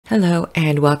Hello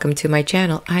and welcome to my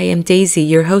channel. I am Daisy,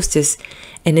 your hostess,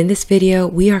 and in this video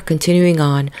we are continuing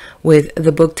on with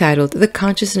the book titled The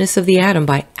Consciousness of the Atom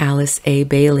by Alice A.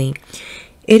 Bailey.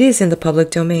 It is in the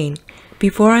public domain.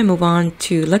 Before I move on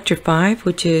to Lecture 5,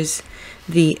 which is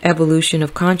the evolution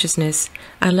of consciousness,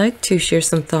 I'd like to share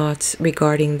some thoughts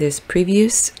regarding this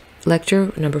previous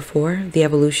lecture, number 4, the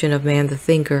evolution of man the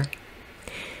thinker.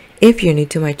 If you're new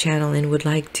to my channel and would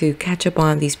like to catch up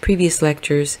on these previous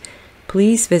lectures,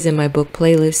 please visit my book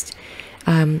playlist,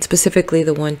 specifically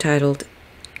the one titled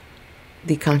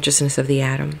The Consciousness of the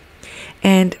Atom.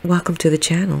 And welcome to the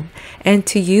channel. And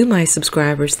to you, my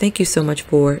subscribers, thank you so much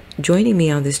for joining me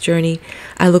on this journey.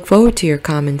 I look forward to your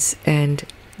comments and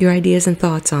your ideas and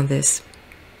thoughts on this.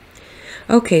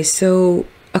 Okay, so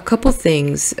a couple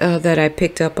things that I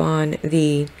picked up on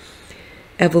the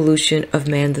evolution of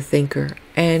man the thinker.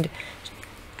 And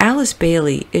Alice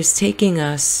Bailey is taking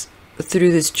us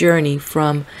through this journey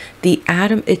from the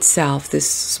atom itself, this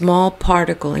small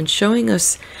particle, and showing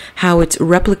us how it's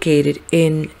replicated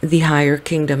in the higher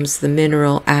kingdoms, the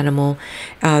mineral, animal,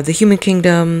 the human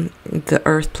kingdom, the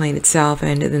earth plane itself,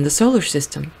 and then the solar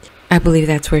system. I believe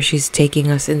that's where she's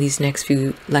taking us in these next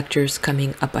few lectures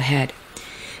coming up ahead.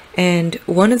 And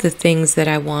one of the things that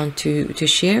I want to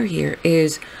share here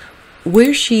is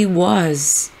where she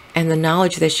was and the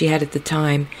knowledge that she had at the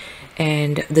time,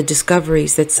 and the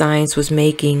discoveries that science was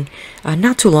making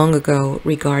not too long ago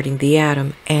regarding the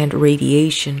atom and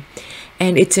radiation.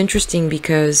 And it's interesting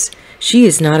because she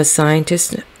is not a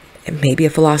scientist, maybe a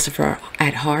philosopher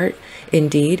at heart,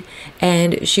 indeed.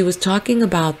 And she was talking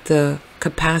about the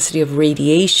capacity of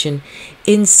radiation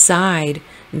inside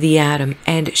the atom.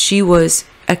 And she was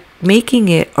making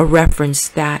it a reference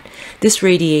that this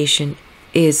radiation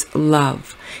is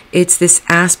love. It's this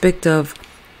aspect of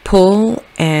pull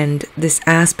and this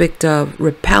aspect of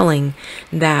repelling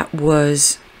that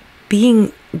was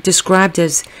being described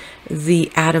as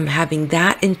the atom having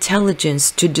that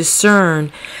intelligence to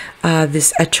discern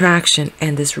this attraction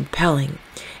and this repelling.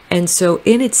 And so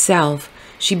in itself,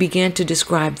 she began to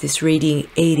describe this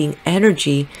radiating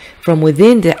energy from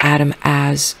within the atom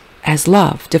as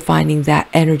love, defining that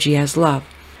energy as love.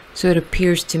 So it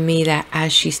appears to me that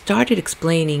as she started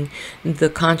explaining the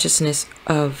consciousness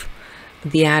of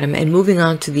the atom and moving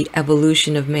on to the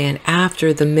evolution of man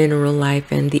after the mineral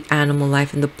life and the animal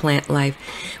life and the plant life,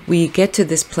 we get to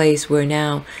this place where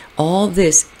now all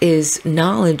this is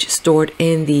knowledge stored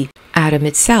in the atom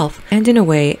itself. And in a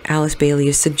way, Alice Bailey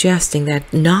is suggesting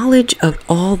that knowledge of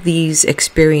all these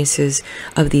experiences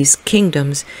of these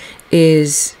kingdoms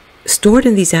is stored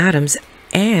in these atoms.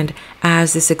 And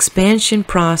as this expansion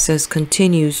process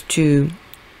continues to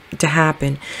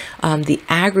happen, the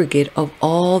aggregate of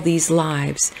all these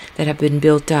lives that have been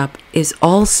built up is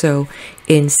also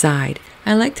inside.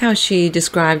 I liked how she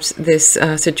describes this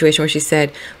situation where she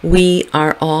said, we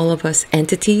are all of us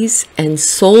entities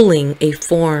ensouling a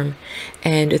form,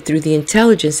 and through the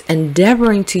intelligence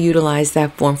endeavoring to utilize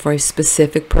that form for a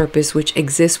specific purpose which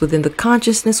exists within the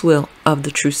consciousness will of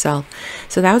the true self.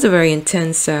 So that was a very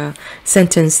intense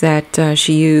sentence that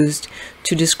she used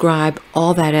to describe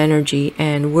all that energy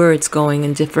and where it's going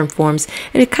in different forms.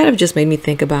 And it kind of just made me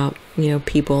think about,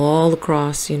 people all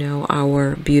across,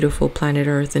 our beautiful planet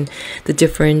Earth, and the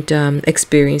different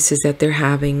experiences that they're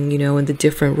having, and the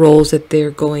different roles that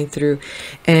they're going through.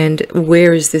 And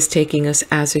where is this taking us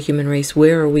as a human race?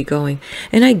 Where are we going?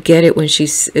 And I get it when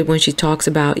she talks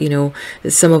about,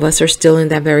 some of us are still in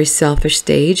that very selfish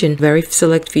stage, and very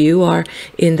select few are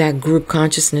in that group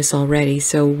consciousness already.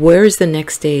 So where is the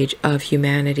next stage of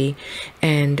humanity,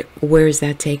 and where is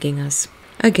that taking us?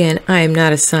 Again, I am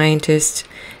not a scientist,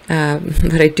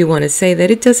 but I do want to say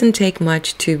that it doesn't take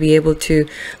much to be able to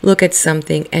look at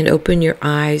something and open your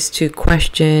eyes to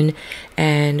question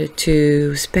and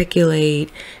to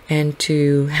speculate and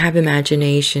to have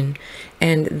imagination.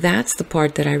 And that's the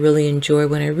part that I really enjoy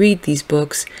when I read these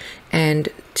books, and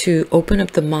to open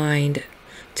up the mind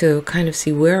to kind of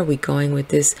see where are we going with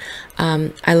this.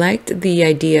 I liked the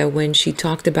idea when she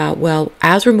talked about, well,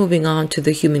 as we're moving on to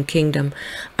the human kingdom,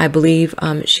 I believe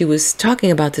she was talking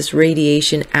about this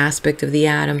radiation aspect of the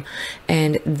atom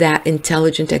and that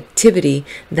intelligent activity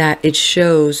that it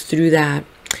shows through that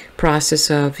process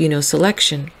of,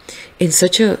 selection in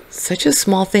such a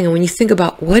small thing. And when you think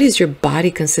about what is your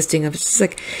body consisting of, it's just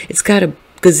like it's got a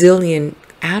gazillion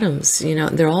atoms,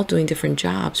 they're all doing different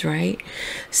jobs, right?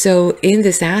 So in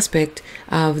this aspect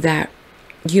of that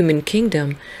human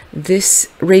kingdom, this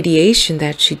radiation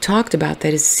that she talked about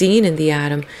that is seen in the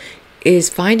atom is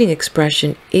finding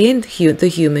expression in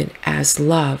the human as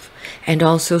love. and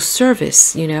also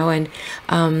service, and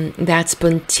that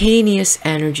spontaneous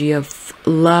energy of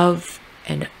love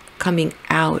and coming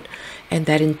out, and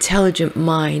that intelligent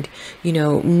mind,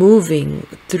 moving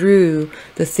through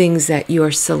the things that you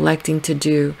are selecting to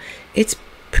do. It's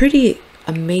pretty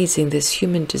amazing, this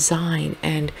human design.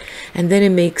 And then it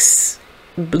makes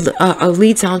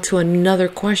leads on to another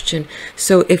question.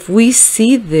 So if we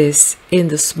see this in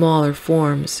the smaller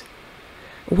forms,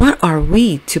 what are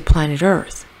we to planet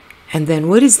Earth? And then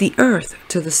what is the Earth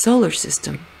to the solar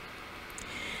system?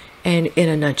 And in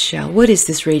a nutshell, what is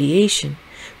this radiation?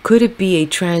 Could it be a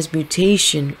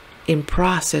transmutation in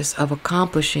process of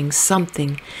accomplishing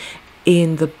something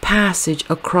in the passage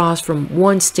across from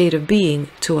one state of being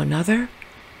to another?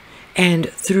 And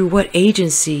through what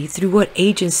agency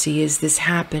is this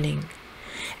happening?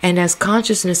 And as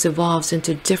consciousness evolves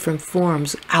into different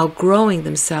forms, outgrowing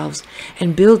themselves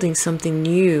and building something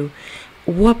new,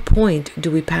 what point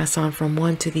do we pass on from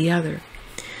one to the other?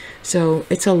 So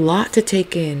it's a lot to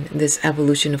take in, this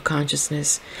evolution of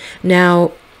consciousness.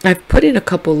 Now, I've put in a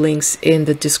couple links in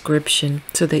the description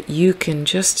so that you can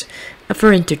just,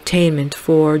 for entertainment,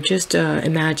 for just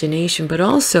imagination, but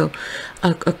also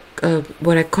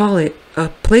what I call it, a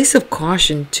place of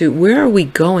caution to where are we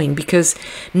going? Because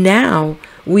now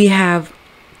we have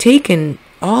taken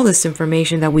all this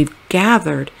information that we've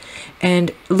gathered, and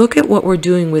look at what we're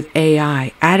doing with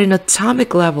AI at an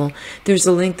atomic level. There's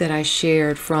a link that I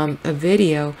shared from a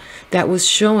video that was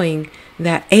showing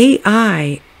that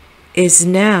AI is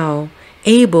now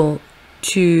able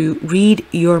to read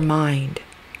your mind.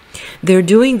 They're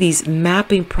doing these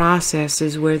mapping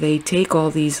processes where they take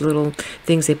all these little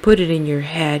things, they put it in your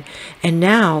head, and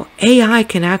now AI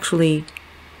can actually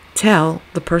tell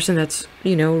the person that's,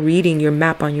 reading your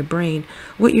map on your brain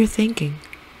what you're thinking.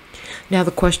 Now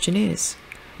the question is,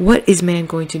 what is man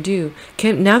going to do?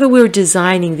 Now that we're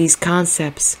designing these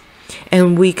concepts,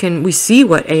 and we see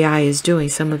what AI is doing,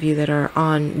 some of you that are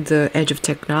on the edge of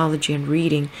technology and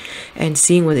reading and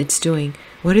seeing what it's doing,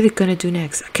 what are they going to do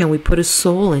next? Can we put a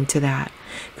soul into that?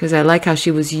 Because I like how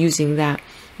she was using that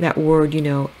word,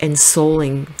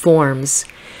 ensouling forms.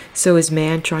 So is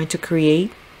man trying to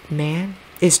create man?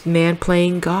 Is man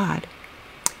playing God?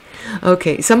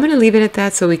 Okay, so I'm going to leave it at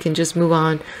that so we can just move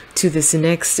on to this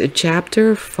next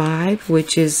chapter 5,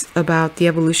 which is about the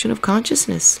evolution of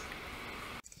consciousness.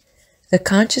 The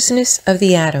Consciousness of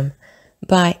the Atom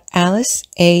by Alice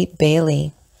A.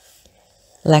 Bailey.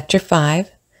 Lecture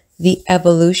 5, The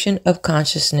Evolution of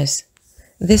Consciousness.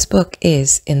 This book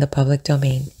is in the public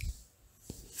domain.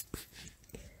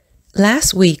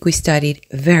 Last week we studied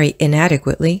very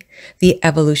inadequately the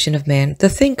evolution of man, the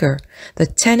thinker, the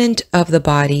tenant of the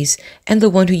bodies, and the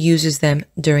one who uses them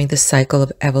during the cycle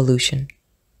of evolution.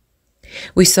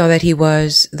 We saw that he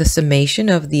was the summation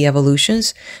of the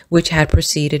evolutions which had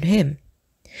preceded him.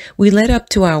 We led up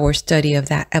to our study of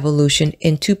that evolution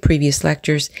in 2 previous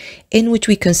lectures, in which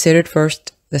we considered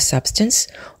first the substance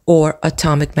or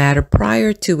atomic matter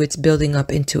prior to its building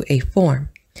up into a form,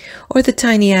 or the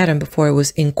tiny atom before it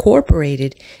was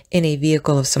incorporated in a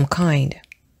vehicle of some kind.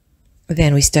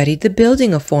 Then we studied the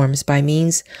building of forms by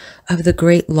means of the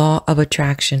great law of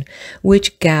attraction,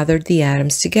 which gathered the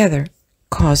atoms together,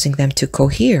 causing them to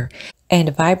cohere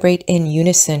and vibrate in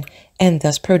unison, and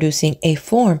thus producing a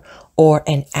form or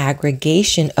an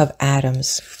aggregation of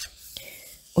atoms.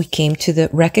 We came to the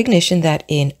recognition that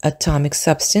in atomic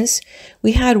substance,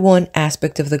 we had one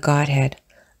aspect of the Godhead,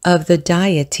 of the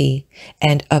deity,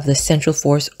 and of the central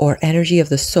force or energy of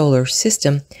the solar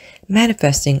system,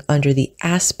 manifesting under the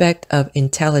aspect of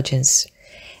intelligence.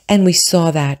 And we saw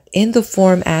that in the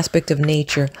form aspect of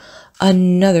nature,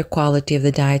 another quality of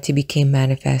the deity became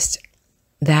manifest,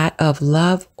 that of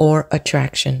love or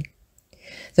attraction,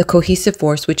 the cohesive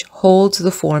force which holds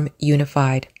the form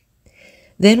unified.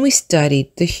 Then we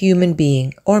studied the human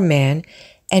being or man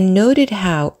and noted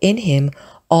how in him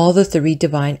all the 3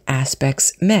 divine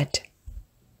aspects met,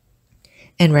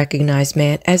 and recognized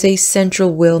man as a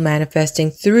central will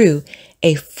manifesting through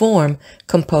a form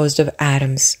composed of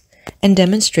atoms, and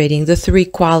demonstrating the 3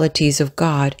 qualities of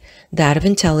God, that of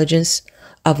intelligence,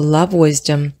 of love,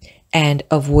 wisdom, and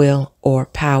of will or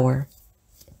power.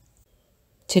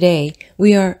 Today,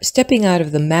 we are stepping out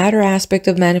of the matter aspect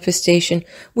of manifestation,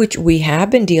 which we have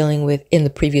been dealing with in the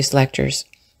previous lectures,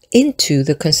 into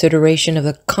the consideration of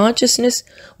the consciousness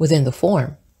within the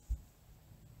form.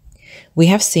 We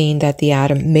have seen that the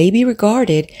atom may be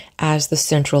regarded as the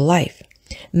central life,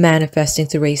 manifesting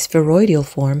through a spheroidal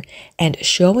form and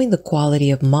showing the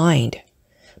quality of mind.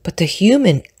 But the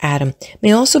human atom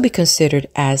may also be considered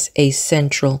as a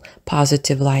central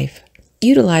positive life,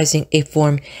 utilizing a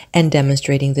form and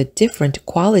demonstrating the different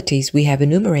qualities we have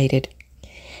enumerated.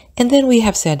 And then we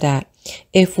have said that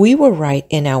if we were right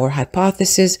in our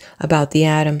hypothesis about the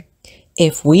atom,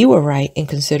 if we were right in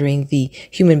considering the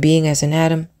human being as an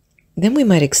atom, then we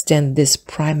might extend this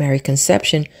primary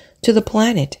conception to the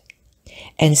planet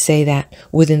and say that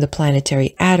within the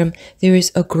planetary atom there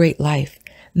is a great life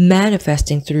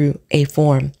manifesting through a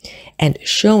form and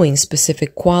showing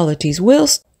specific qualities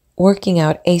whilst working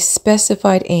out a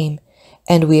specified aim.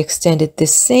 And we extended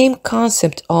this same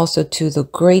concept also to the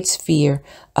great sphere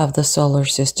of the solar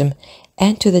system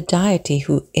and to the deity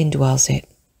who indwells it.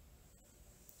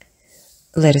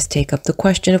 Let us take up the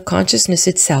question of consciousness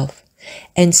itself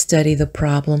and study the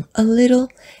problem a little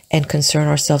and concern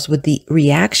ourselves with the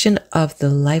reaction of the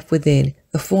life within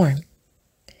the form.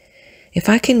 If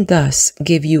I can thus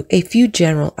give you a few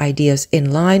general ideas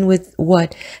in line with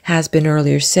what has been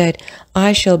earlier said,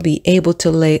 I shall be able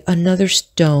to lay another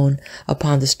stone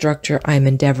upon the structure I am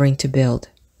endeavoring to build.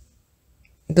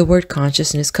 The word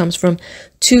consciousness comes from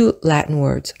two Latin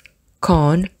words,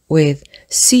 con with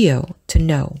scio, to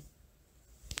know,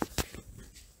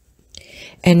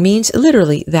 and means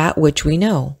literally that which we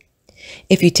know.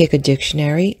 If you take a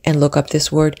dictionary and look up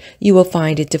this word, you will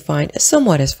find it defined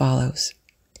somewhat as follows: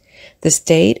 the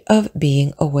state of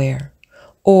being aware,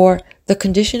 or the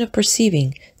condition of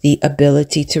perceiving, the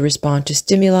ability to respond to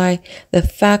stimuli, the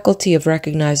faculty of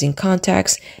recognizing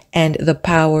contacts, and the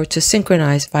power to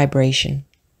synchronize vibration.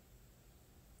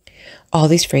 All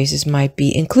these phrases might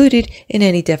be included in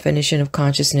any definition of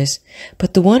consciousness,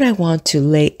 but the one I want to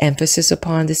lay emphasis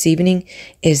upon this evening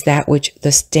is that which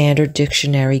the Standard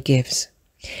Dictionary gives,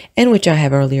 and which I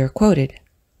have earlier quoted.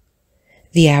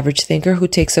 The average thinker who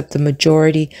takes up the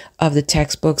majority of the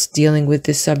textbooks dealing with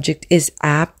this subject is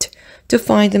apt to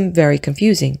find them very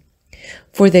confusing,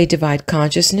 for they divide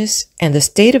consciousness and the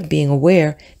state of being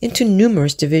aware into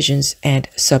numerous divisions and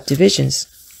subdivisions,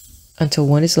 until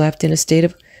one is left in a state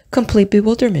of complete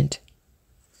bewilderment.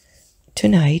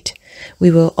 Tonight,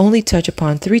 we will only touch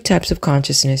upon three types of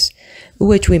consciousness,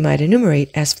 which we might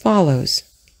enumerate as follows: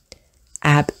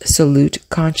 absolute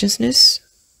consciousness,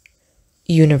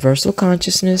 universal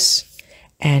consciousness,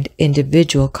 and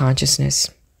individual consciousness.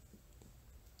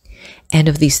 And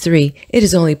of these three, it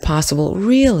is only possible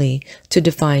really to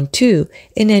define two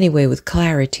in any way with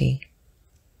clarity.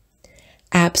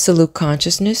 Absolute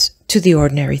consciousness, to the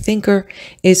ordinary thinker,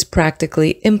 is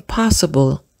practically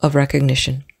impossible of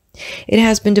recognition. It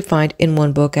has been defined in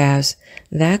one book as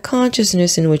that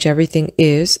consciousness in which everything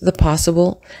is the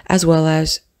possible as well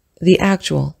as the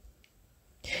actual,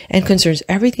 and concerns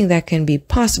everything that can be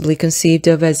possibly conceived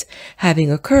of as having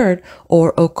occurred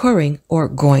or occurring or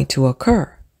going to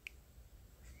occur.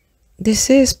 This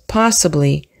is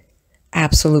possibly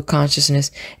absolute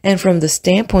consciousness, and from the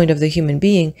standpoint of the human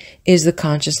being is the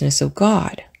consciousness of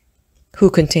God, who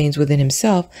contains within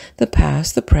himself the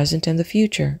past, the present, and the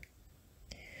future.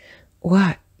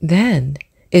 What, then,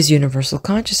 is universal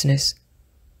consciousness?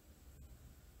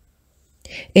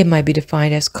 It might be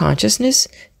defined as consciousness,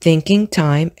 thinking,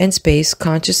 time, and space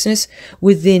consciousness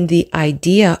within the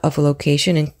idea of a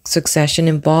location and succession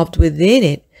involved within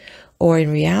it, or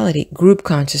in reality, group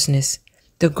consciousness,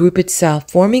 the group itself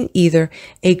forming either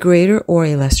a greater or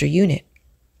a lesser unit.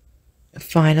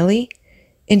 Finally,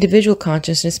 individual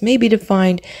consciousness may be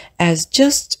defined as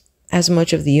just as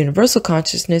much of the universal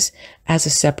consciousness as a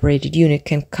separated unit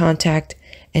can contact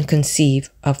and conceive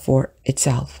of for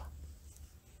itself.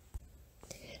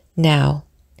 Now,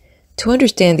 to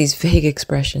understand these vague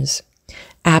expressions,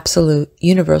 absolute,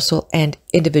 universal, and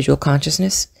individual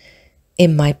consciousness, it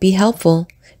might be helpful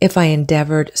if I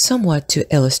endeavored somewhat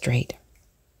to illustrate.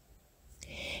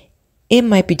 It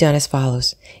might be done as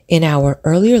follows. In our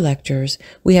earlier lectures,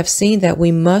 we have seen that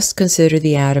we must consider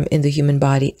the atom in the human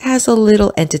body as a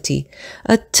little entity,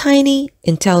 a tiny,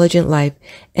 intelligent life,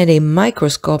 and a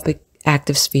microscopic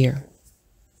active sphere.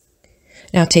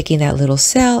 Now, taking that little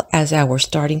cell as our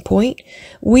starting point,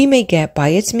 we may get by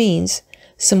its means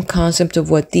some concept of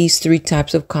what these three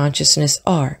types of consciousness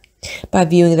are by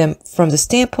viewing them from the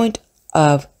standpoint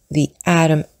of the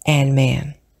atom and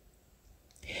man.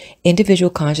 Individual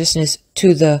consciousness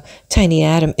to the tiny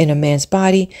atom in a man's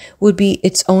body would be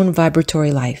its own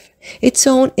vibratory life, its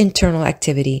own internal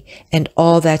activity, and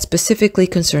all that specifically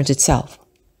concerns itself.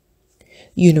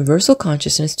 Universal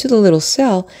consciousness to the little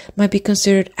cell might be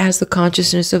considered as the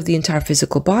consciousness of the entire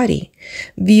physical body,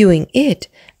 viewing it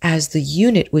as the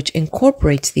unit which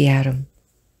incorporates the atom.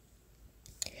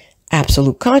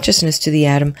 Absolute consciousness to the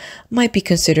atom might be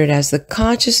considered as the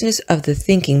consciousness of the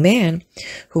thinking man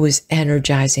who is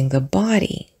energizing the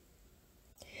body.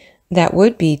 that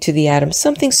would be to the atom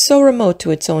something so remote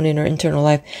to its own internal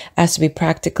life as to be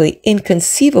practically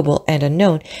inconceivable and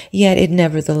unknown, yet it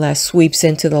nevertheless sweeps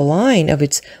into the line of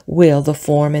its will the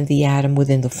form and the atom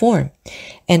within the form,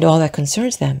 and all that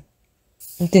concerns them.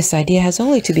 This idea has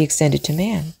only to be extended to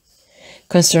man,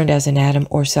 concerned as an atom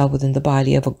or cell within the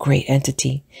body of a great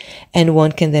entity, and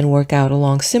one can then work out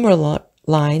along similar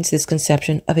lines this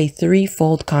conception of a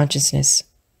threefold consciousness.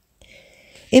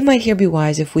 It might here be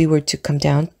wise if we were to come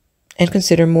down and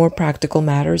consider more practical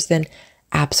matters than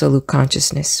absolute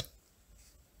consciousness.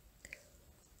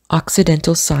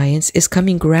 Occidental science is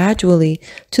coming gradually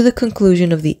to the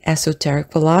conclusion of the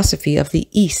esoteric philosophy of the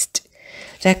East,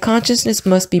 that consciousness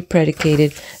must be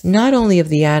predicated not only of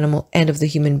the animal and of the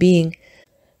human being,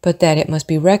 but that it must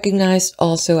be recognized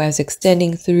also as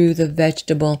extending through the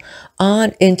vegetable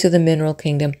on into the mineral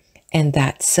kingdom, and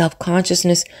that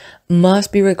self-consciousness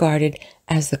must be regarded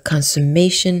as the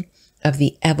consummation of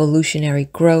the evolutionary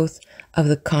growth of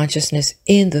the consciousness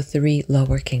in the three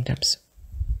lower kingdoms.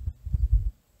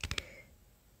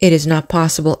 It is not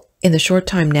possible in the short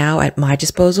time now at my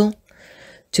disposal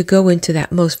to go into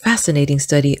that most fascinating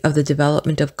study of the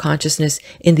development of consciousness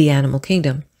in the animal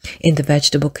kingdom, in the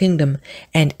vegetable kingdom,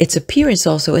 and its appearance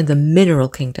also in the mineral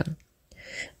kingdom.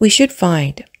 We should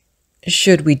find,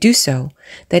 should we do so,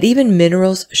 that even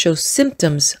minerals show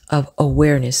symptoms of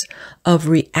awareness, of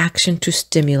reaction to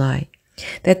stimuli,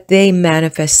 that they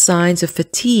manifest signs of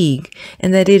fatigue,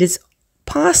 and that it is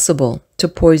possible to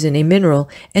poison a mineral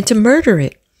and to murder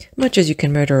it, much as you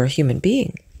can murder a human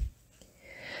being.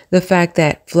 The fact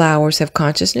that flowers have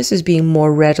consciousness is being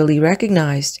more readily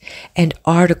recognized, and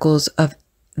articles of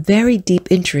very deep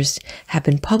interest have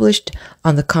been published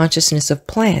on the consciousness of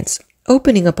plants,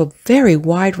 opening up a very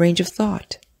wide range of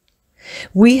thought.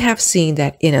 We have seen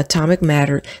that in atomic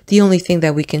matter, the only thing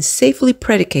that we can safely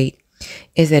predicate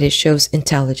is that it shows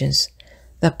intelligence,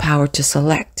 the power to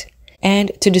select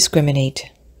and to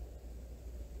discriminate.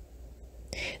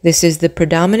 This is the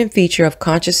predominant feature of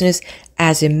consciousness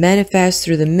as it manifests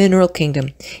through the mineral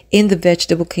kingdom. In the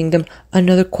vegetable kingdom,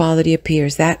 another quality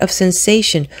appears, that of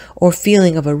sensation or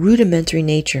feeling of a rudimentary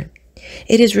nature.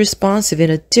 It is responsive in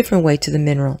a different way to the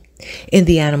mineral. In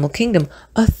the animal kingdom,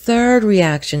 a third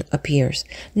reaction appears.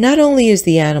 Not only is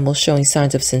the animal showing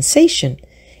signs of sensation,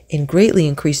 in greatly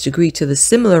increased degree to the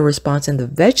similar response in the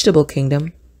vegetable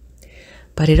kingdom,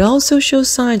 but it also shows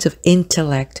signs of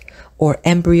intellect or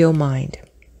embryo mind.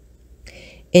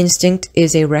 Instinct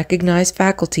is a recognized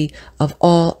faculty of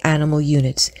all animal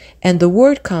units, and the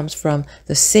word comes from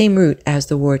the same root as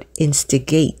the word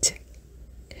instigate.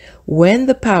 When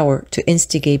the power to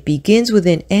instigate begins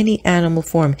within any animal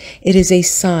form, it is a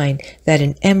sign that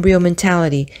an embryo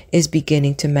mentality is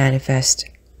beginning to manifest.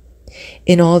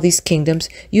 In all these kingdoms,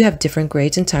 you have different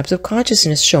grades and types of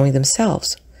consciousness showing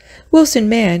themselves. Whilst in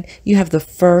man, you have the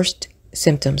first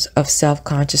symptoms of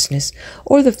self-consciousness,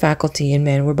 or the faculty in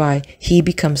man whereby he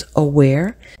becomes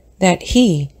aware that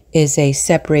he is a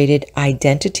separated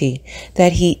identity,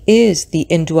 that he is the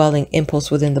indwelling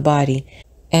impulse within the body,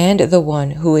 and the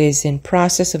one who is in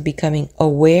process of becoming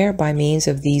aware by means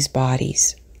of these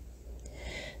bodies.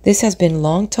 This has been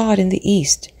long taught in the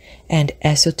East, and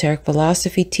esoteric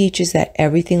philosophy teaches that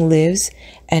everything lives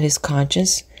and is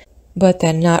conscious, but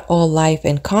that not all life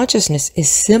and consciousness is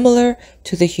similar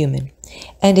to the human.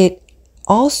 And it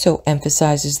also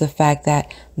emphasizes the fact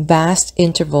that vast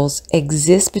intervals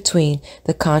exist between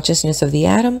the consciousness of the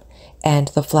atom and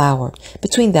the flower,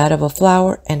 between that of a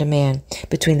flower and a man,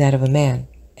 between that of a man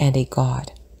and a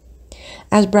God.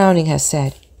 As Browning has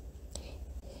said,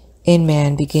 in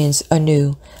man begins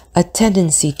anew a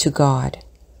tendency to God.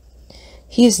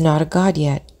 He is not a God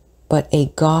yet, but a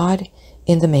God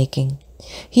in the making.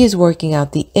 He is working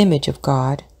out the image of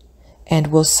God and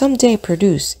will someday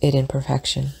produce it in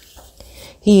perfection.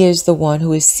 He is the one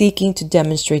who is seeking to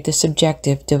demonstrate the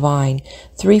subjective, divine,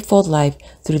 threefold life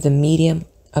through the medium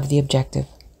of the objective.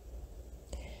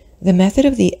 The method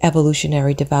of the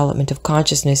evolutionary development of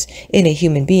consciousness in a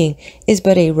human being is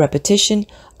but a repetition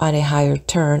on a higher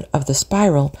turn of the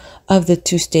spiral of the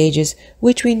two stages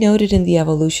which we noted in the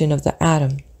evolution of the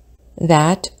atom,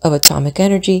 that of atomic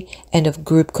energy and of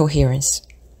group coherence.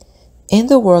 In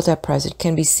the world at present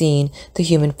can be seen the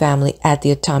human family at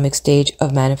the atomic stage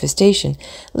of manifestation,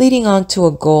 leading on to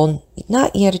a goal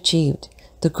not yet achieved,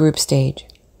 the group stage.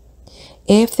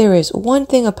 If there is one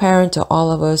thing apparent to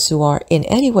all of us who are in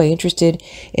any way interested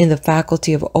in the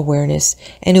faculty of awareness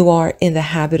and who are in the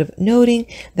habit of noting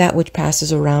that which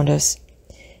passes around us,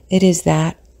 it is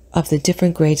that of the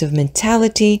different grades of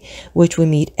mentality which we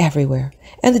meet everywhere,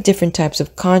 and the different types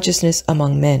of consciousness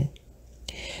among men.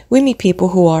 We meet people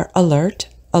who are alert,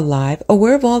 alive,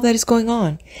 aware of all that is going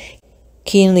on,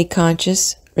 keenly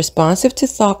conscious, responsive to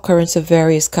thought currents of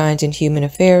various kinds in human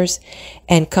affairs,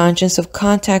 and conscious of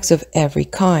contacts of every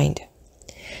kind.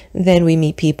 Then we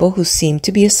meet people who seem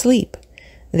to be asleep.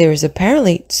 There is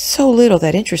apparently so little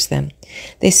that interests them.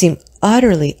 They seem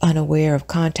utterly unaware of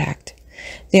contact.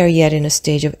 They are yet in a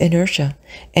stage of inertia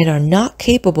and are not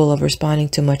capable of responding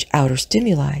to much outer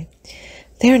stimuli.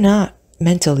 They are not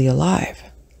mentally alive.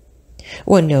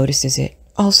 One notices it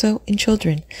also in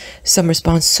children. Some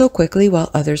respond so quickly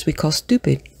while others we call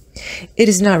stupid. It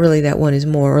is not really that one is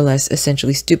more or less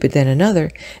essentially stupid than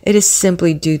another. It is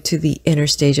simply due to the inner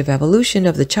stage of evolution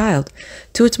of the child,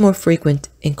 to its more frequent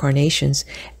incarnations,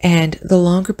 and the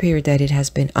longer period that it has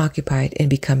been occupied in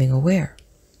becoming aware.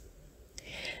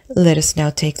 Let us now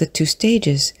take the two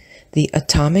stages, the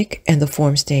atomic and the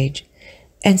form stage,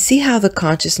 and see how the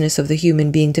consciousness of the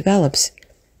human being develops,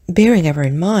 bearing ever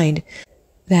in mind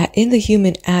that in the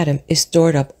human atom is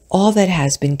stored up all that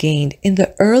has been gained in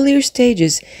the earlier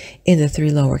stages in the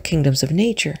three lower kingdoms of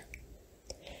nature.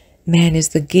 Man is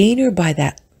the gainer by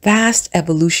that vast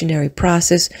evolutionary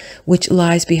process which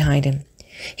lies behind him.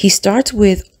 He starts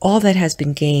with all that has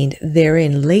been gained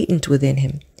therein latent within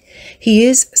him. He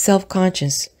is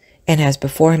self-conscious and has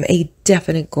before him a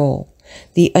definite goal,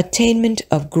 the attainment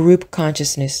of group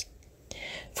consciousness.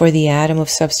 For the atom of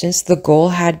substance, the goal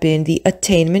had been the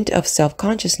attainment of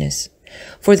self-consciousness.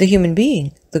 For the human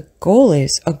being, the goal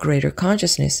is a greater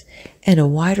consciousness and a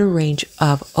wider range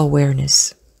of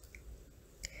awareness.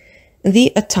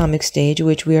 The atomic stage,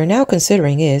 which we are now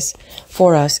considering, is,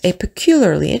 for us, a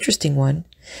peculiarly interesting one,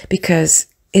 because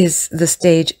it is the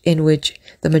stage in which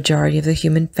the majority of the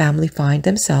human family find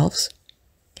themselves.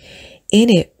 In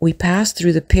it, we pass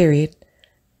through the period,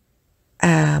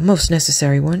 most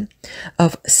necessary one,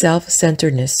 of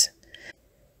self-centeredness.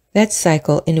 That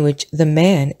cycle in which the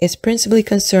man is principally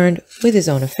concerned with his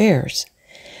own affairs,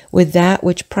 with that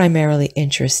which primarily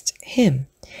interests him,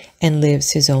 and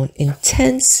lives his own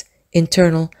intense,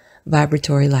 internal,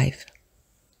 vibratory life.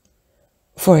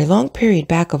 For a long period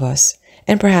back of us,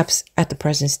 and perhaps at the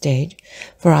present stage,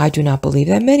 for I do not believe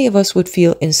that many of us would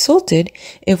feel insulted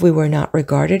if we were not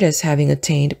regarded as having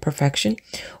attained perfection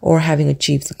or having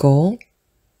achieved the goal.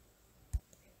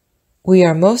 We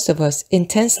are most of us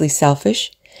intensely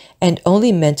selfish and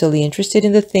only mentally interested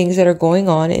in the things that are going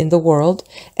on in the world,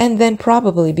 and then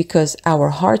probably because our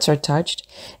hearts are touched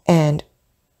and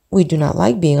we do not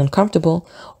like being uncomfortable,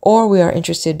 or we are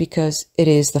interested because it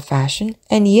is the fashion.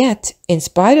 And yet, in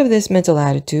spite of this mental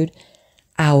attitude,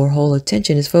 our whole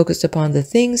attention is focused upon the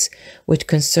things which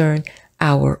concern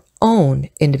our own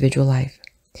individual life.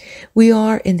 We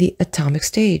are in the atomic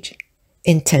stage,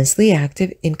 intensely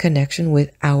active in connection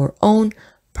with our own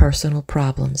personal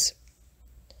problems.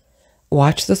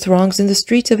 Watch the throngs in the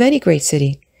streets of any great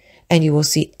city, and you will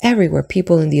see everywhere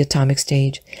people in the atomic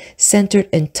stage, centered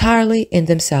entirely in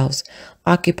themselves,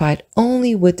 occupied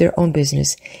only with their own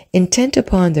business, intent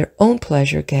upon their own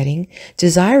pleasure getting,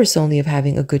 desirous only of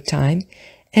having a good time,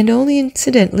 and only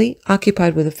incidentally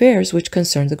occupied with affairs which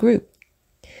concern the group.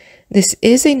 This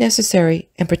is a necessary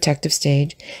and protective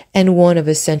stage, and one of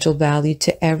essential value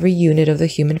to every unit of the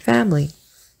human family.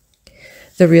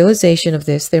 The realization of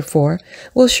this, therefore,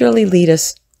 will surely lead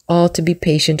us all to be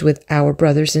patient with our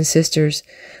brothers and sisters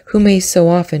who may so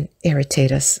often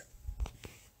irritate us.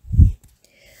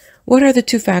 What are the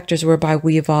two factors whereby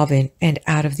we evolve in and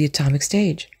out of the atomic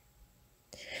stage?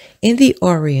 In the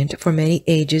Orient, for many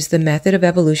ages, the method of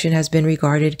evolution has been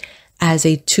regarded as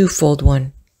a twofold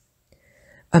one.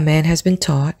 A man has been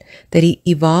taught that he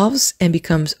evolves and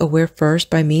becomes aware first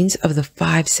by means of the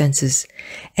five senses,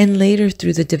 and later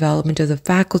through the development of the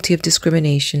faculty of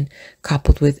discrimination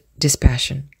coupled with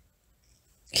dispassion.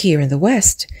 Here in the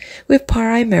West, we have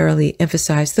primarily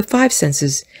emphasized the five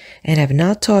senses and have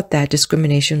not taught that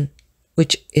discrimination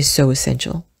which is so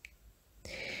essential.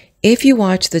 If you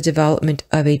watch the development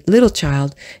of a little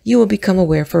child, you will become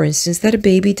aware, for instance, that a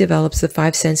baby develops the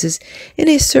five senses in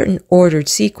a certain ordered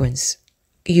sequence.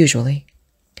 Usually,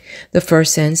 the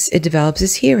first sense it develops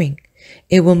is hearing.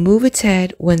 It will move its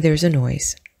head when there's a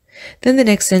noise. Then the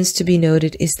next sense to be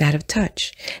noted is that of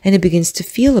touch, and it begins to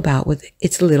feel about with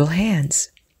its little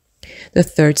hands. The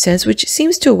third sense which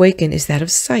seems to awaken is that of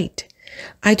sight.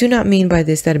 I do not mean by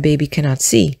this that a baby cannot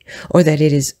see, or that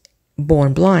it is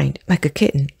born blind, like a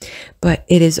kitten, but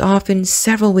it is often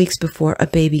several weeks before a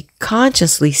baby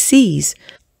consciously sees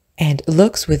and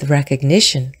looks with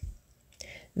recognition.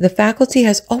 The faculty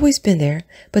has always been there,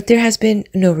 but there has been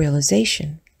no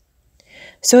realization.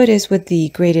 So it is with the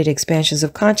graded expansions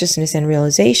of consciousness and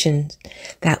realization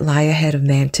that lie ahead of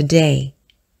man today.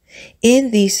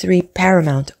 In these three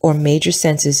paramount or major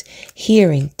senses,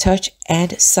 hearing, touch,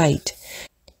 and sight,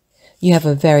 you have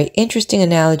a very interesting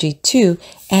analogy to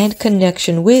and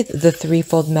connection with the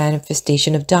threefold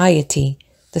manifestation of deity,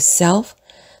 the self,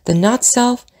 the not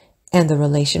self, and the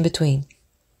relation between.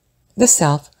 The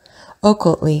self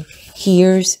occultly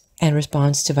hears and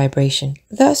responds to vibration,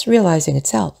 thus realizing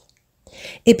itself.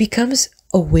 It becomes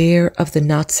aware of the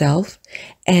not self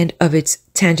and of its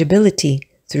tangibility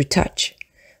through touch.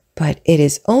 But it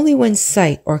is only when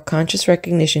sight or conscious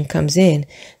recognition comes in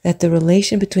that the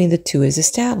relation between the two is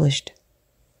established.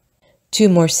 Two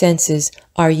more senses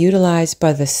are utilized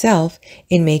by the self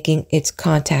in making its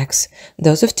contacts,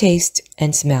 those of taste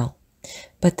and smell.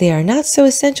 But they are not so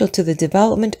essential to the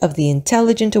development of the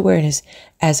intelligent awareness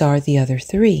as are the other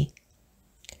three.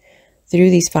 Through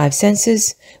these five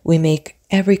senses, we make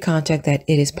every contact that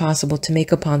it is possible to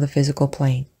make upon the physical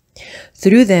plane.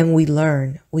 Through them, we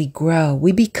learn, we grow,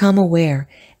 we become aware,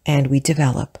 and we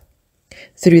develop.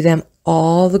 Through them,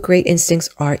 all the great instincts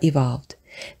are evolved.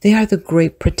 They are the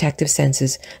great protective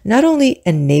senses, not only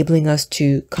enabling us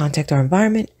to contact our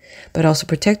environment, but also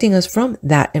protecting us from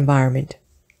that environment.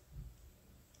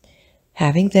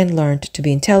 Having then learned to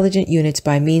be intelligent units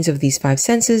by means of these five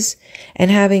senses, and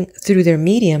having, through their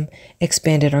medium,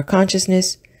 expanded our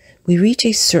consciousness, we reach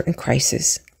a certain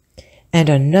crisis. And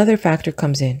another factor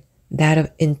comes in, that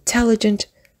of intelligent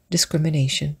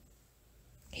discrimination.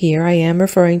 Here I am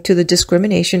referring to the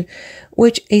discrimination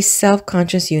which a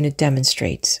self-conscious unit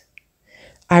demonstrates.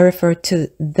 I refer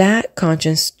to that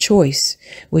conscious choice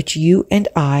which you and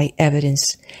I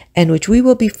evidence, and which we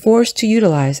will be forced to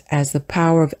utilize as the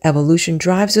power of evolution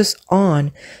drives us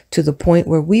on to the point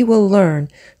where we will learn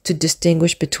to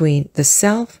distinguish between the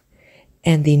self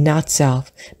and the not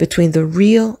self, between the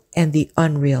real and the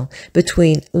unreal,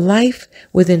 between life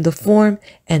within the form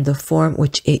and the form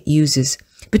which it uses,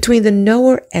 between the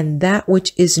knower and that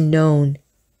which is known.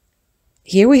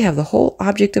 Here we have the whole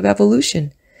object of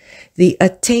evolution, the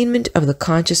attainment of the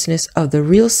consciousness of the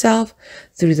real self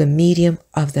through the medium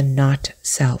of the not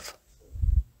self.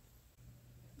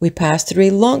 We pass through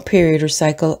a long period or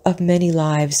cycle of many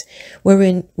lives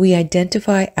wherein we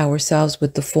identify ourselves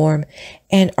with the form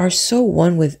and are so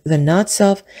one with the not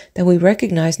self that we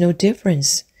recognize no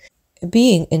difference,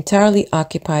 being entirely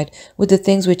occupied with the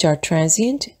things which are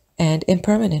transient and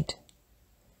impermanent.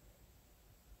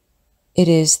 It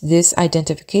is this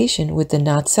identification with the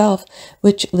not self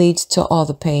which leads to all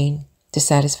the pain,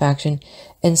 dissatisfaction,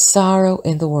 and sorrow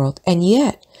in the world. And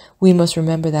yet, we must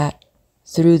remember that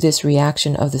through this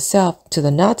reaction of the self to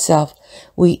the not self,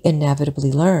 we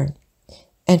inevitably learn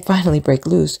and finally break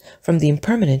loose from the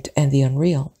impermanent and the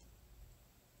unreal.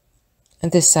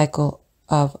 And this cycle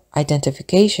of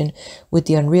identification with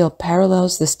the unreal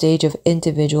parallels the stage of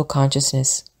individual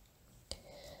consciousness.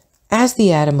 As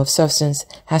the atom of substance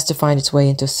has to find its way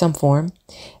into some form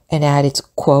and add its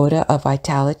quota of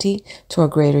vitality to a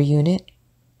greater unit,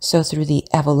 so through the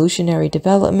evolutionary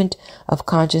development of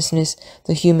consciousness,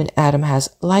 the human atom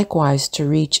has likewise to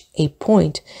reach a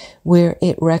point where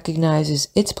it recognizes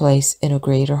its place in a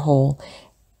greater whole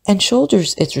and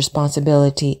shoulders its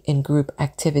responsibility in group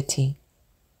activity.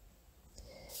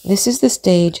 This is the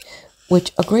stage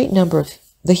which a great number of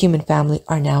the human family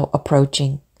are now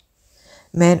approaching.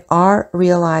 Men are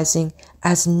realizing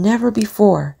as never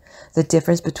before the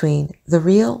difference between the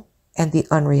real and the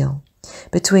unreal,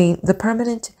 between the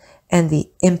permanent and the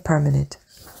impermanent.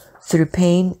 Through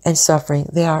pain and suffering,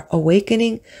 they are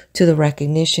awakening to the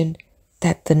recognition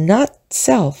that the not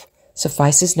self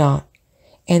suffices not,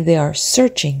 and they are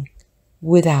searching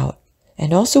without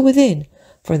and also within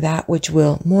for that which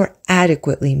will more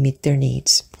adequately meet their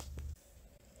needs.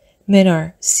 Men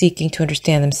are seeking to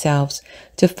understand themselves,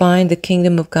 to find the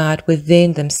kingdom of God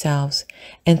within themselves,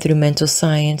 and through mental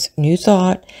science, new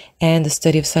thought, and the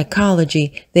study of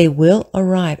psychology, they will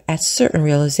arrive at certain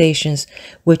realizations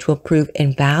which will prove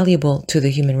invaluable to the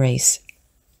human race.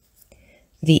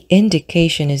 The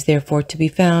indication is therefore to be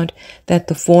found that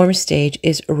the form stage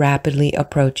is rapidly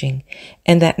approaching,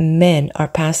 and that men are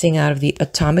passing out of the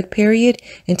atomic period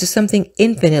into something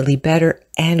infinitely better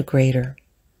and greater.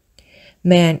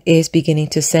 Man is beginning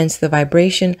to sense the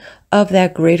vibration of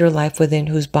that greater life within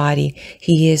whose body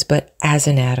he is but as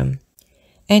an atom.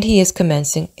 And he is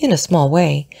commencing, in a small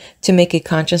way, to make a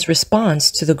conscious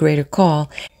response to the greater call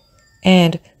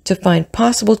and to find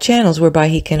possible channels whereby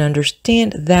he can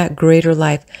understand that greater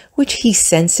life which he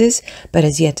senses but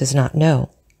as yet does not know.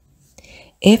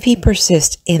 If he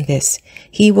persists in this,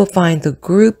 he will find the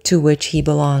group to which he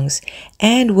belongs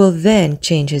and will then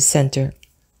change his center.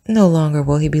 No longer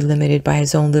will he be limited by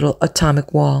his own little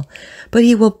atomic wall, but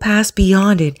he will pass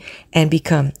beyond it and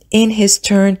become, in his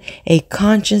turn, a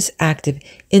conscious, active,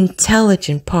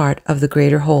 intelligent part of the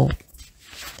greater whole.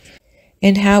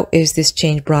 And how is this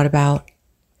change brought about?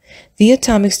 The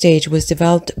atomic stage was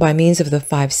developed by means of the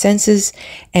 5 senses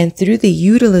and through the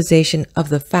utilization of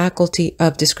the faculty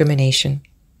of discrimination.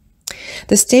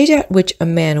 The stage at which a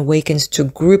man awakens to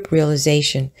group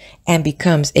realization and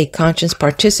becomes a conscious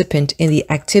participant in the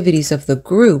activities of the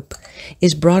group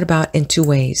is brought about in 2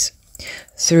 ways: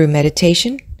 through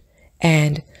meditation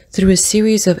and through a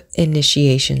series of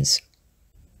initiations.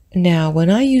 Now, when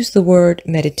I use the word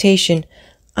meditation,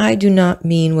 I do not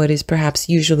mean what is perhaps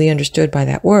usually understood by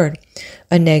that word,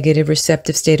 a negative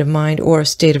receptive state of mind or a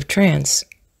state of trance.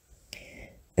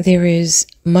 There is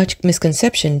much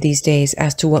misconception these days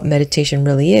as to what meditation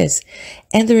really is,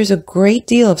 and there is a great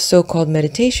deal of so-called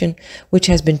meditation which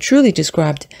has been truly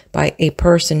described by a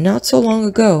person not so long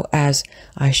ago as,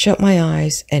 "I shut my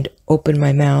eyes and open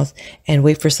my mouth and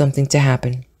wait for something to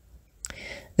happen."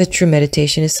 The true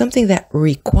meditation is something that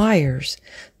requires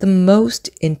the most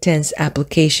intense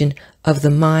application of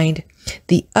the mind,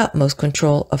 the utmost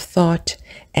control of thought,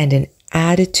 and an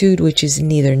attitude which is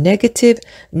neither negative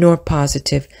nor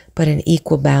positive, but an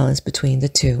equal balance between the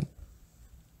two.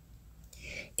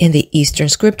 In the Eastern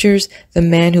scriptures, the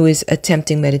man who is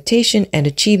attempting meditation and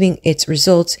achieving its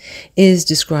results is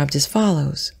described as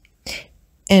follows.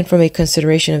 And from a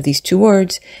consideration of these 2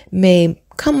 words may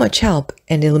come much help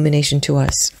and illumination to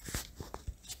us.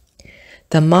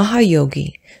 The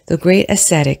Mahayogi, the great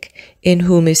ascetic, in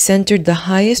whom is centered the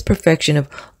highest perfection of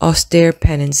austere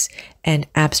penance and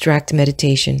abstract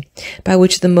meditation, by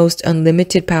which the most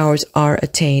unlimited powers are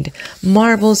attained,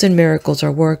 marvels and miracles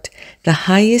are worked, the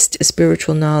highest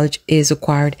spiritual knowledge is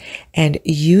acquired, and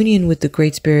union with the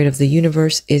Great Spirit of the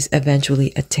universe is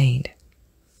eventually attained.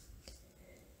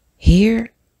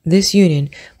 Here, this union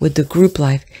with the group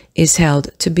life is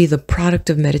held to be the product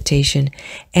of meditation,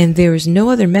 and there is no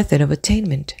other method of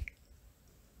attainment.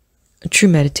 True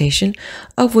meditation,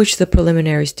 of which the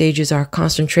preliminary stages are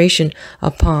concentration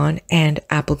upon and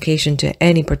application to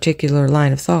any particular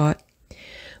line of thought,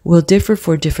 will differ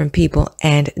for different people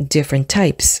and different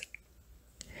types.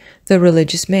 The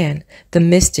religious man, the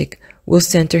mystic, will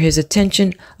center his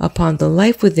attention upon the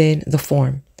life within the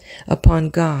form, upon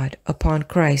God, upon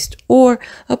Christ, or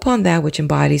upon that which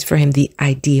embodies for him the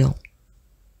ideal.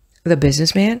 The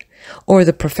businessman or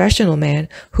the professional man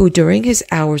who during his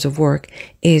hours of work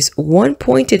is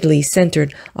one-pointedly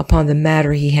centered upon the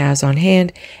matter he has on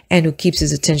hand and who keeps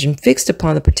his attention fixed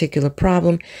upon the particular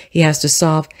problem he has to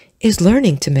solve is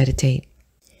learning to meditate.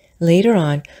 Later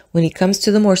on, when he comes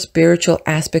to the more spiritual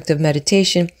aspect of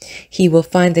meditation, he will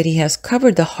find that he has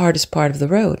covered the hardest part of the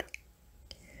road.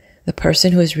 The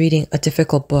person who is reading a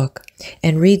difficult book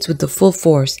and reads with the full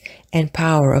force and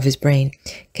power of his brain,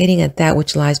 getting at that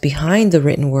which lies behind the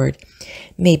written word,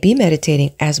 may be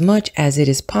meditating as much as it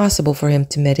is possible for him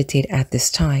to meditate at this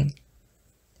time.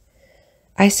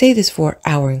 I say this for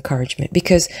our encouragement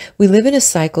because we live in a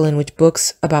cycle in which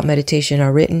books about meditation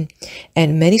are written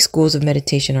and many schools of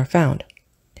meditation are found.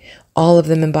 All of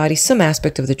them embody some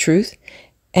aspect of the truth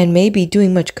and may be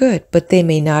doing much good, but they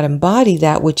may not embody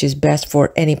that which is best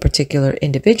for any particular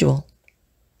individual.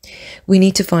 We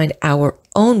need to find our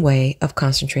own way of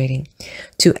concentrating,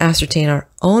 to ascertain our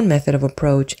own method of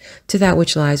approach to that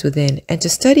which lies within, and to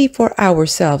study for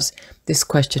ourselves this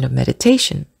question of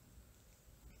meditation.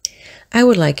 I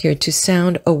would like here to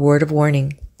sound a word of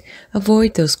warning.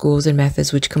 Avoid those schools and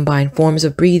methods which combine forms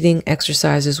of breathing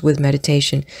exercises with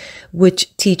meditation,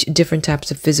 which teach different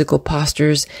types of physical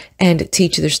postures and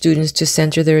teach their students to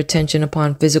center their attention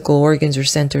upon physical organs or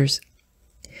centers.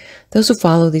 Those who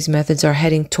follow these methods are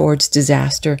heading towards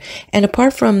disaster, and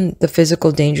apart from the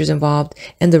physical dangers involved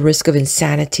and the risk of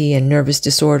insanity and nervous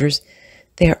disorders,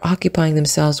 they are occupying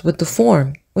themselves with the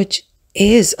form, which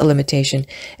is a limitation,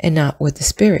 and not with the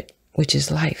spirit, which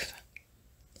is life.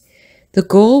 The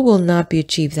goal will not be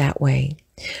achieved that way.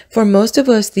 For most of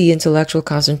us, the intellectual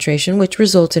concentration, which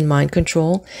results in mind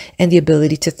control and the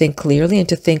ability to think clearly and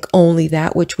to think only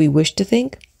that which we wish to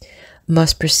think,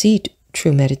 must precede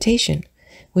true meditation,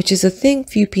 which is a thing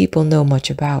few people know much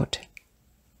about.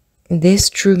 This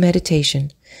true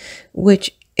meditation,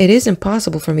 which it is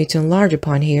impossible for me to enlarge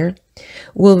upon here,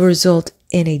 will result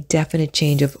in a definite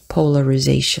change of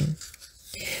polarization,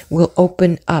 will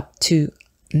open up to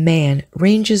man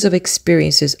ranges of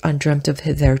experiences undreamt of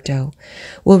hitherto,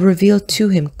 will reveal to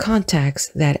him contacts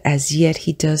that as yet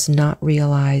he does not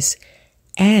realize,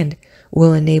 and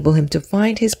will enable him to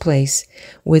find his place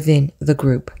within the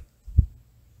group.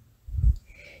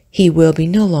 He will be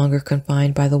no longer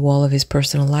confined by the wall of his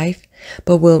personal life,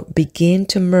 but will begin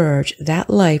to merge that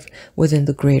life within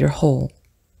the greater whole.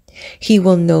 He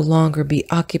will no longer be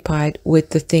occupied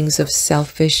with the things of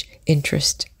selfish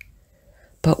interest,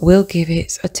 but will give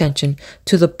his attention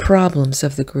to the problems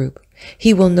of the group.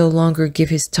 He will no longer give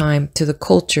his time to the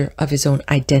culture of his own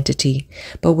identity,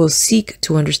 but will seek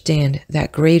to understand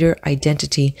that greater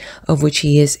identity of which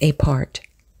he is a part.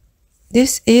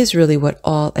 This is really what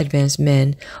all advanced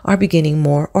men are beginning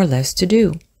more or less to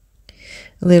do.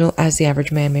 Little as the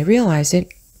average man may realize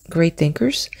it, great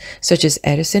thinkers, such as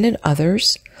Edison and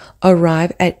others,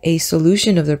 arrive at a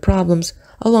solution of their problems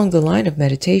along the line of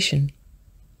meditation.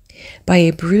 By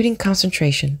a brooding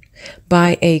concentration,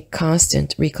 by a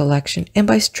constant recollection, and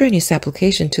by strenuous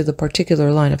application to the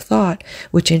particular line of thought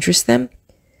which interests them,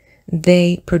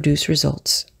 they produce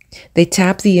results. They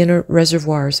tap the inner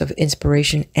reservoirs of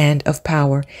inspiration and of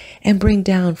power and bring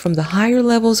down from the higher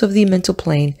levels of the mental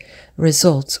plane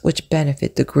results which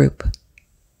benefit the group.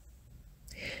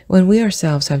 When we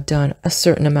ourselves have done a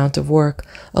certain amount of work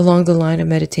along the line of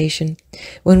meditation,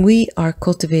 when we are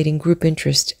cultivating group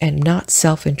interest and not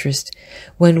self-interest,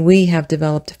 when we have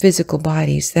developed physical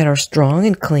bodies that are strong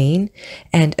and clean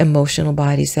and emotional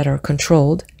bodies that are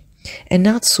controlled and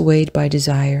not swayed by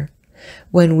desire,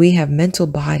 when we have mental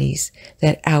bodies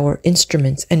that are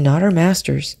instruments and not our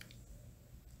masters,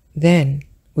 then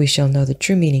we shall know the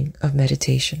true meaning of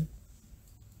meditation.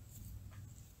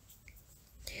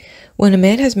 When a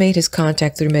man has made his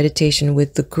contact through meditation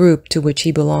with the group to which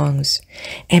he belongs,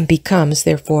 and becomes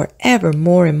therefore ever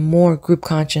more and more group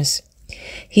conscious,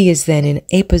 he is then in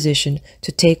a position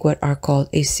to take what are called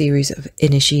a series of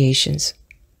initiations.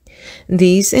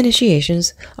 These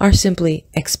initiations are simply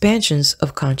expansions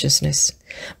of consciousness,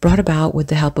 brought about with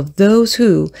the help of those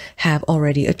who have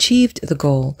already achieved the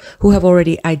goal, who have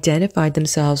already identified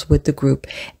themselves with the group,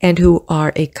 and who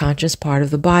are a conscious part of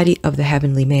the body of the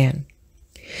heavenly man.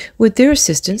 With their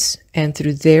assistance and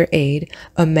through their aid,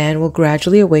 a man will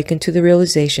gradually awaken to the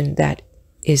realization that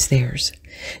is theirs.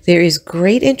 There is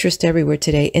great interest everywhere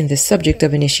today in the subject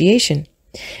of initiation,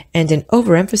 and an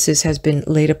overemphasis has been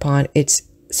laid upon its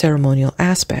ceremonial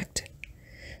aspect.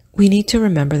 We need to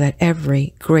remember that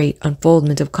every great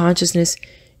unfoldment of consciousness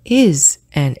is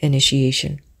an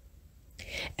initiation.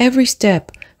 Every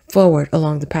step forward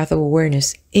along the path of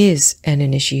awareness is an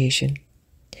initiation.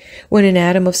 When an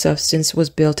atom of substance was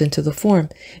built into the form,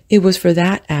 it was for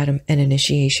that atom an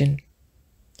initiation.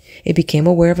 It became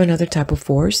aware of another type of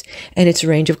force, and its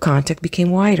range of contact became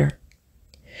wider.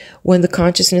 When the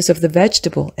consciousness of the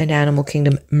vegetable and animal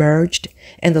kingdom merged,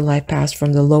 and the life passed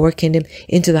from the lower kingdom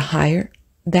into the higher,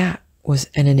 that was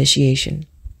an initiation.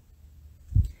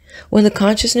 When the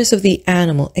consciousness of the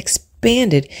animal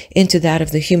expanded into that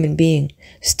of the human being,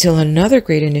 still another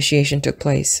great initiation took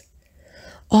place.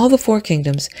 All the four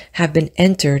kingdoms have been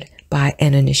entered by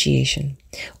an initiation,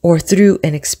 or through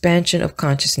an expansion of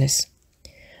consciousness.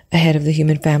 Ahead of the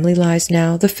human family lies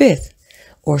now the fifth,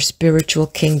 or spiritual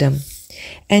kingdom,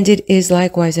 and it is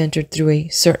likewise entered through a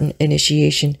certain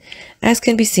initiation, as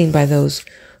can be seen by those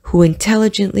who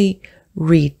intelligently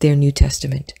read their New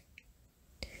Testament.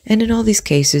 And in all these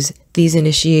cases, these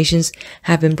initiations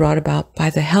have been brought about by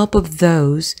the help of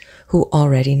those who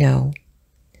already know.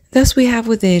 Thus we have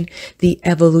within the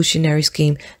evolutionary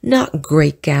scheme not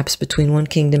great gaps between one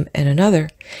kingdom and another,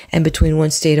 and between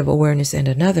one state of awareness and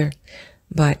another,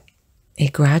 but a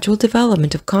gradual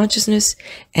development of consciousness,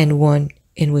 and one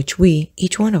in which we,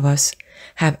 each one of us,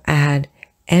 have had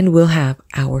and will have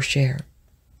our share.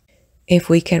 If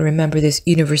we can remember this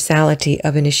universality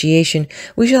of initiation,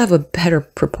 we shall have a better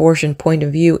proportioned point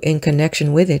of view in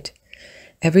connection with it.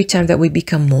 Every time that we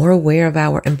become more aware of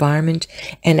our environment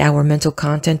and our mental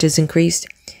content is increased,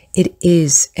 it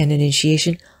is an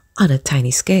initiation on a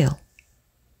tiny scale.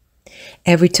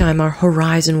 Every time our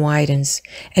horizon widens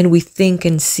and we think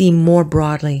and see more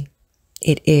broadly,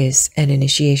 it is an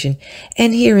initiation.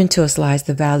 And herein to us lies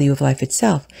the value of life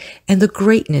itself and the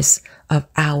greatness of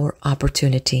our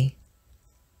opportunity.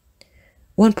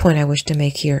 One point I wish to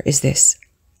make here is this.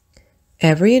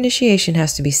 Every initiation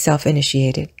has to be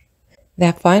self-initiated.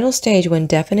 That final stage when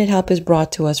definite help is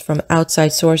brought to us from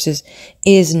outside sources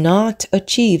is not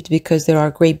achieved because there are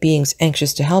great beings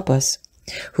anxious to help us,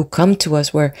 who come to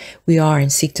us where we are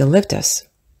and seek to lift us.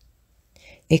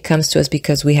 It comes to us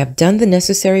because we have done the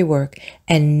necessary work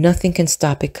and nothing can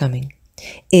stop it coming.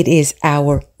 It is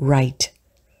our right.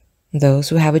 Those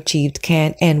who have achieved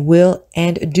can and will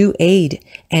and do aid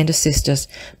and assist us,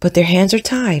 but their hands are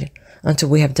tied until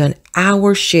we have done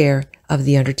our share of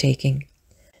the undertaking.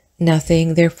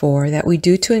 Nothing, therefore, that we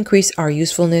do to increase our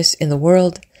usefulness in the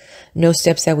world, no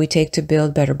steps that we take to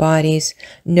build better bodies,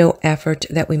 no effort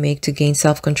that we make to gain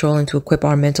self-control and to equip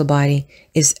our mental body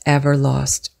is ever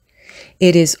lost.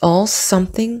 It is all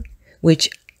something which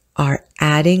are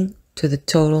adding to the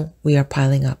total we are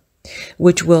piling up,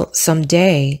 which will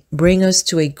someday bring us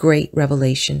to a great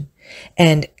revelation.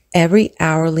 And every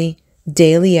hourly,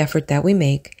 daily effort that we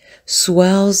make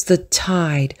swells the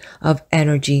tide of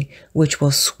energy which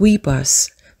will sweep us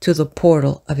to the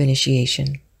portal of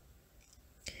initiation.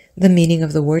 The meaning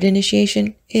of the word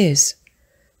initiation is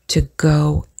to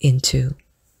go into.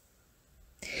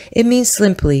 It means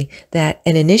simply that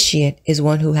an initiate is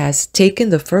one who has taken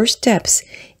the first steps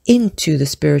into the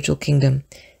spiritual kingdom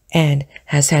and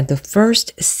has had the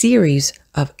first series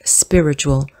of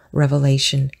spiritual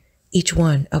revelation, each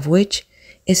one of which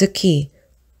is a key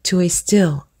to a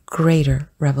still greater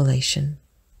revelation.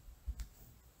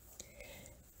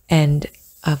 End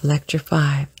of Lecture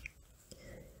 5.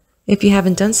 If you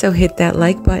haven't done so, hit that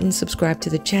like button, subscribe to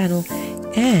the channel,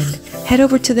 and head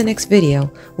over to the next video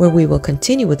where we will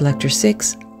continue with Lecture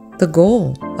 6, The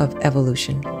Goal of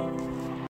Evolution.